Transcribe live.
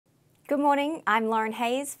Good morning, I'm Lauren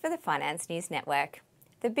Hayes for the Finance News Network.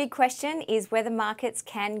 The big question is whether markets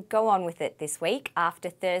can go on with it this week after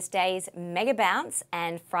Thursday's mega bounce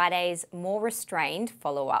and Friday's more restrained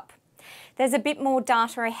follow-up. There's a bit more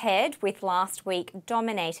data ahead, with last week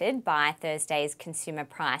dominated by Thursday's Consumer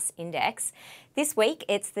Price Index. This week,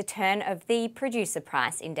 it's the turn of the Producer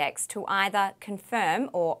Price Index to either confirm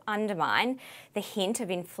or undermine the hint of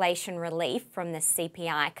inflation relief from the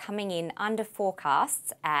CPI coming in under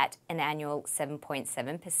forecasts at an annual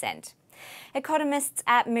 7.7%. Economists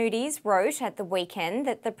at Moody's wrote at the weekend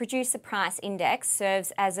that the Producer Price Index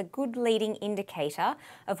serves as a good leading indicator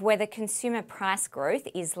of whether consumer price growth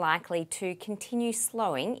is likely to continue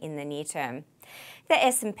slowing in the near term. The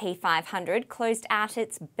S&P 500 closed out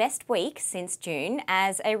its best week since June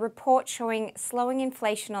as a report showing slowing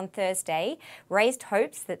inflation on Thursday raised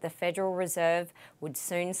hopes that the Federal Reserve would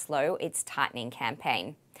soon slow its tightening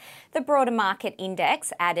campaign. The broader market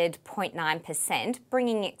index added 0.9%,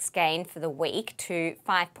 bringing its gain for the week to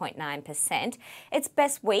 5.9%, its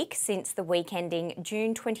best week since the week ending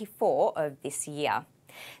June 24 of this year.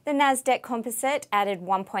 The Nasdaq Composite added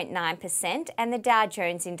 1.9% and the Dow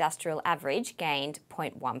Jones Industrial Average gained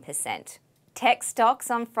 0.1%. Tech stocks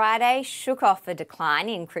on Friday shook off a decline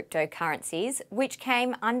in cryptocurrencies, which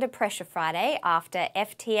came under pressure Friday after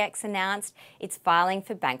FTX announced it's filing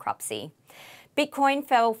for bankruptcy. Bitcoin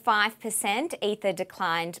fell 5%, Ether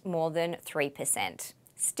declined more than 3%.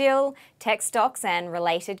 Still, tech stocks and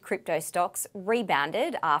related crypto stocks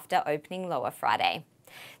rebounded after opening lower Friday.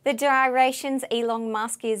 The gyrations Elon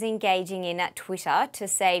Musk is engaging in at Twitter to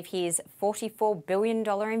save his $44 billion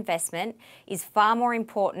investment is far more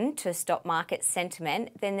important to stock market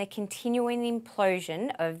sentiment than the continuing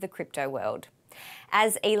implosion of the crypto world.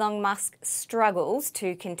 As Elon Musk struggles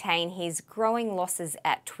to contain his growing losses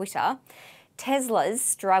at Twitter, Tesla's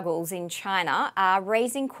struggles in China are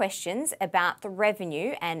raising questions about the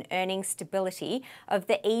revenue and earnings stability of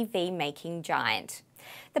the EV-making giant.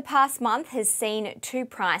 The past month has seen 2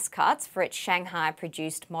 price cuts for its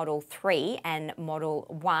Shanghai-produced Model 3 and Model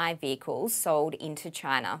Y vehicles sold into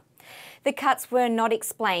China. The cuts were not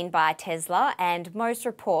explained by Tesla, and most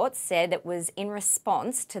reports said it was in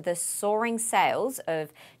response to the soaring sales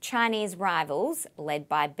of Chinese rivals led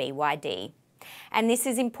by BYD. And this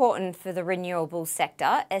is important for the renewables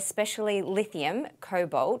sector, especially lithium,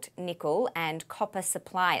 cobalt, nickel and copper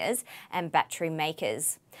suppliers and battery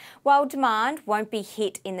makers. While demand won't be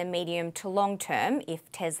hit in the medium to long term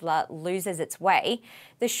if Tesla loses its way,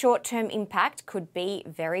 the short-term impact could be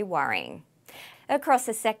very worrying. Across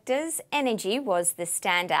the sectors, energy was the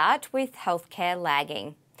standout, with healthcare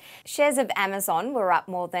lagging. Shares of Amazon were up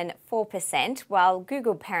more than 4%, while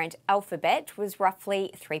Google parent Alphabet was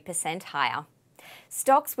roughly 3% higher.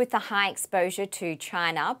 Stocks with a high exposure to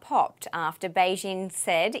China popped after Beijing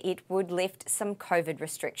said it would lift some COVID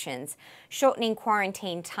restrictions, shortening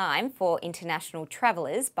quarantine time for international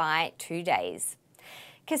travellers by 2 days.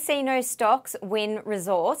 Casino stocks Wynn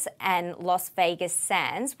Resorts and Las Vegas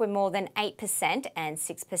Sands were more than 8% and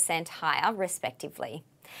 6% higher, respectively.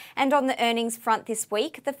 And on the earnings front this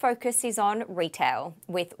week, the focus is on retail,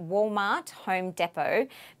 with Walmart, Home Depot,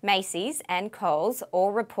 Macy's and Kohl's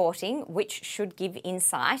all reporting, which should give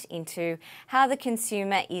insight into how the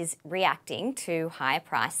consumer is reacting to higher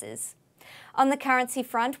prices. On the currency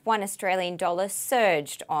front, one Australian dollar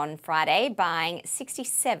surged on Friday, buying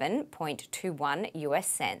 67.21 US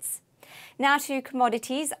cents. Now to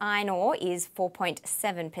commodities, iron ore is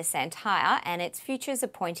 4.7% higher and its futures are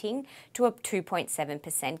pointing to a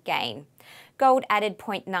 2.7% gain. Gold added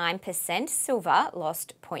 0.9%, silver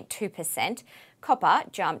lost 0.2%, copper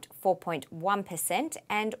jumped 4.1%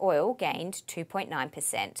 and oil gained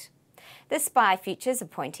 2.9%. The SPI futures are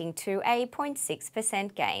pointing to a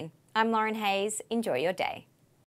 0.6% gain. I'm Lauren Hayes. Enjoy your day.